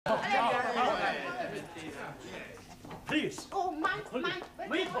Please. Ồ, Mai.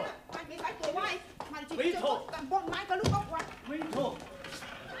 Mỹ Thuật. Mai bị phải của Mai. Mai chỉ Mỹ Thuật. cầm con Mai có lúc ốc quá. Mỹ Thuật.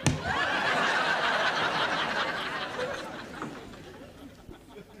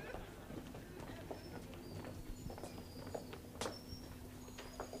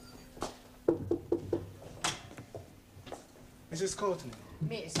 Mrs. Courtney.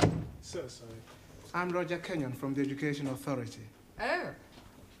 Miss. So sorry. I'm Roger Kenyon from the Education Authority. Oh.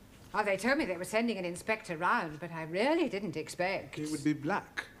 Oh, they told me they were sending an inspector round, but I really didn't expect. He would be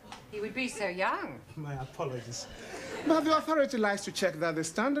black. He would be so young. My apologies. But the authority likes to check that the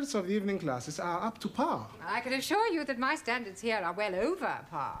standards of the evening classes are up to par. I can assure you that my standards here are well over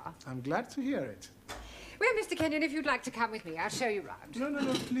par. I'm glad to hear it. Well, Mr. Kenyon, if you'd like to come with me, I'll show you round.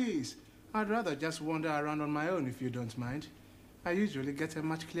 No, please. I'd rather just wander around on my own if you don't mind. I usually get a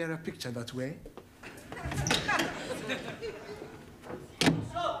much clearer picture that way.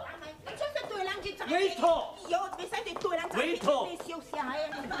 Mỹ Thuật. Mỹ Thuật.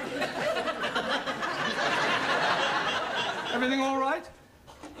 Everything all right?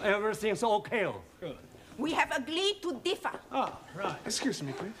 Everything's okay. Good. We have agreed to differ. Ah, right. Excuse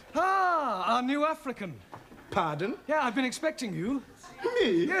me, please. Ah, our new African. Pardon? Yeah, I've been expecting you.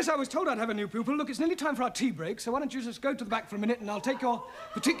 Me? Yes, I was told I'd have a new pupil. Look, it's nearly time for our tea break, so why don't you just go to the back for a minute and I'll take your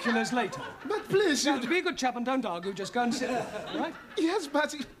particulars later. But please, Now, be a good chap and don't argue, just go and sit there, all right? Yes,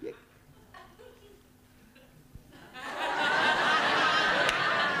 but...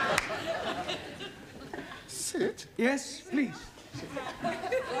 Sit? Yes, please.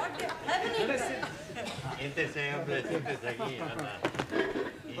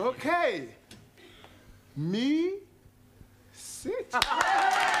 Okay. Me, sit.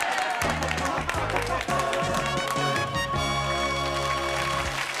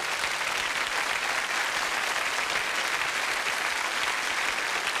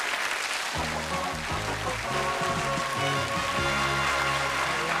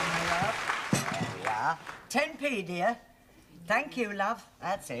 Yeah. 10p, dear. Thank you, love.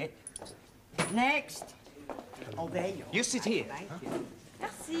 That's it. Next. Oh, there you are. You sit here. Thank you.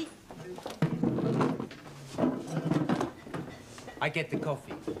 Merci. I get the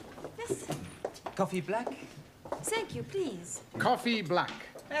coffee. Yes. Coffee black? Thank you, please. Coffee black.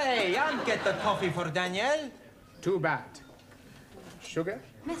 Hey, I'll get the coffee for Danielle. Too bad. Sugar?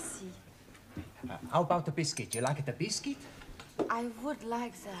 Merci. How about the biscuit? You like the biscuit? I would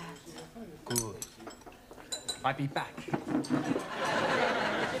like that. Good. I'll be back.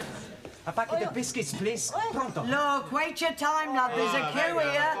 A packet of biscuits, please. Pronto. Look, wait your time, love. There's a queue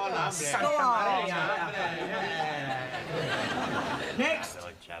here. Go on. Next.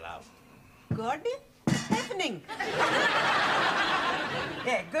 Good evening.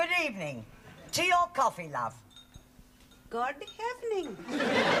 Yeah, good evening. Tea or coffee, love? Good evening.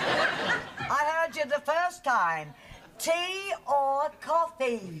 I heard you the first time. Tea or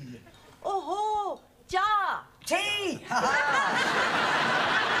coffee? Oh, ja. Tea!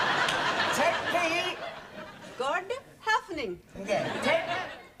 10p. Good evening. Yeah,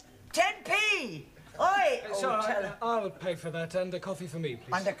 10p. Oi! It's all right. I'll pay for that and a coffee for me,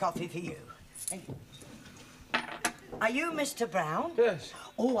 please. And a coffee for you. Are you Mr. Brown? Yes.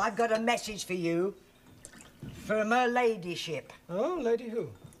 Oh, I've got a message for you. From her ladyship. Oh, lady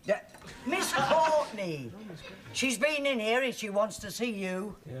who? Miss Courtney. She's been in here and she wants to see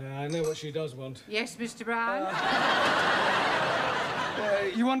you. Yeah, I know what she does want. Yes, Mr. Brown?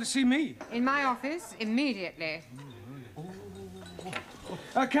 You want to see me? In my office, immediately.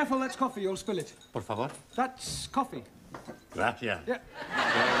 Careful, that's coffee. You'll spill it. Por favor. That's coffee. Gracias. Yeah.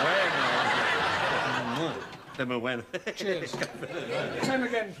 De muy bueno. Cheers. Same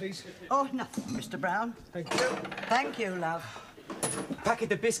again, please. Oh, nothing, Mr. Brown. Thank you. Thank you, love.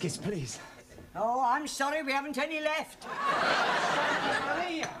 Packet of biscuits, please. Oh, I'm sorry, we haven't any left.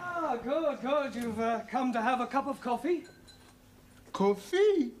 Ah, good. You've come to have a cup of coffee?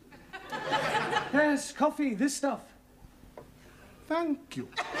 Coffee? Yes, coffee, this stuff. Thank you.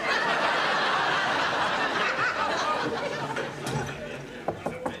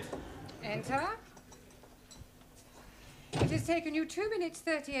 Enter. It has taken you 2 minutes,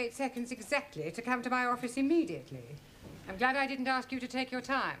 38 seconds exactly to come to my office immediately. I'm glad I didn't ask you to take your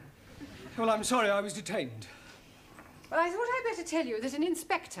time. Well, I'm sorry, I was detained. Well, I thought I'd better tell you that an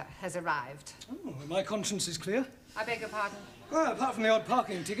inspector has arrived. Oh, my conscience is clear. I beg your pardon? Well, apart from the odd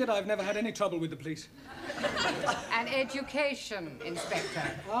parking ticket, I've never had any trouble with the police. An education inspector.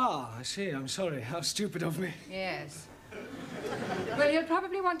 Ah, I see. I'm sorry. How stupid of me. Yes. Well, he'll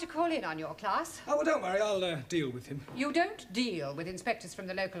probably want to call in on your class. Oh, well, don't worry. I'll deal with him. You don't deal with inspectors from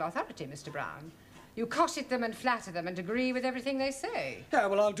the local authority, Mr. Brown. You cosset them and flatter them and agree with everything they say. Yeah,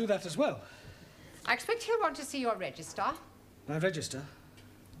 well, I'll do that as well. I expect he'll want to see your register. My register?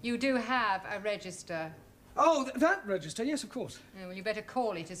 You do have a register. Oh, that register, yes, of course. Oh, well, you better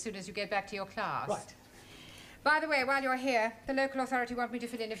call it as soon as you get back to your class. Right. By the way, while you're here, the local authority want me to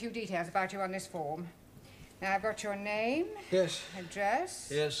fill in a few details about you on this form. Now, I've got your name. Yes.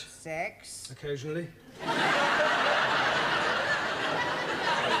 Address. Yes. Sex. Occasionally.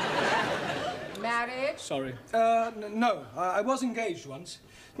 Marriage. Sorry. No. I was engaged once.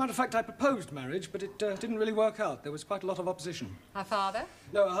 Matter of fact, I proposed marriage, but it didn't really work out. There was quite a lot of opposition. A father.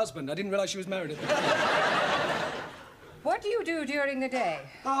 No, a husband. I didn't realize she was married at the time. What do you do during the day?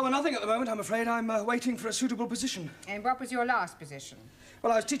 Oh, well, nothing at the moment, I'm afraid. I'm waiting for a suitable position. And what was your last position?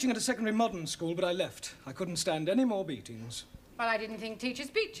 Well, I was teaching at a secondary modern school, but I left. I couldn't stand any more beatings. Well, I didn't think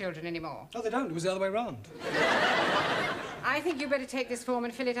teachers beat children anymore. Oh, they don't. It was the other way round. I think you better take this form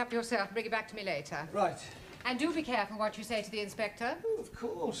and fill it up yourself and bring it back to me later. Right. And do be careful what you say to the inspector. Oh, of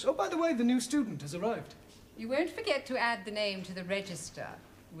course. Oh, by the way, the new student has arrived. You won't forget to add the name to the register,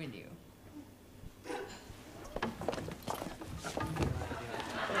 will you?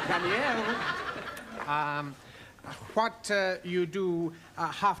 Danielle, what you do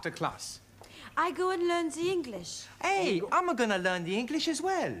after class? I go and learn the English. Hey, I'm gonna learn the English as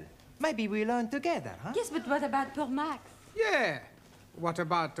well. Maybe we learn together, huh? Yes, but what about poor Max? Yeah. What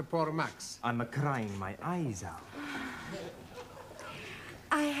about poor Max? I'm crying my eyes out.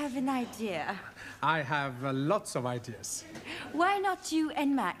 I have an idea. I have lots of ideas. Why not you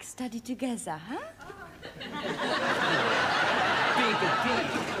and Max study together, huh?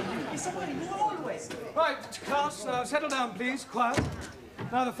 Right, class, settle down, please. Quiet.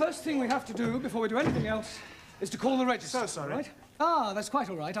 Now, the first thing we have to do before we do anything else is to call the register. So sorry. Right? Ah, that's quite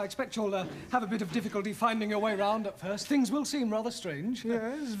all right. I expect you'll have a bit of difficulty finding your way round at first. Things will seem rather strange.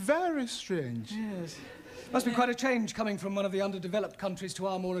 Yes, very strange. Yes. Must be quite a change coming from one of the underdeveloped countries to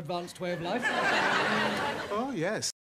our more advanced way of life. Oh, yes.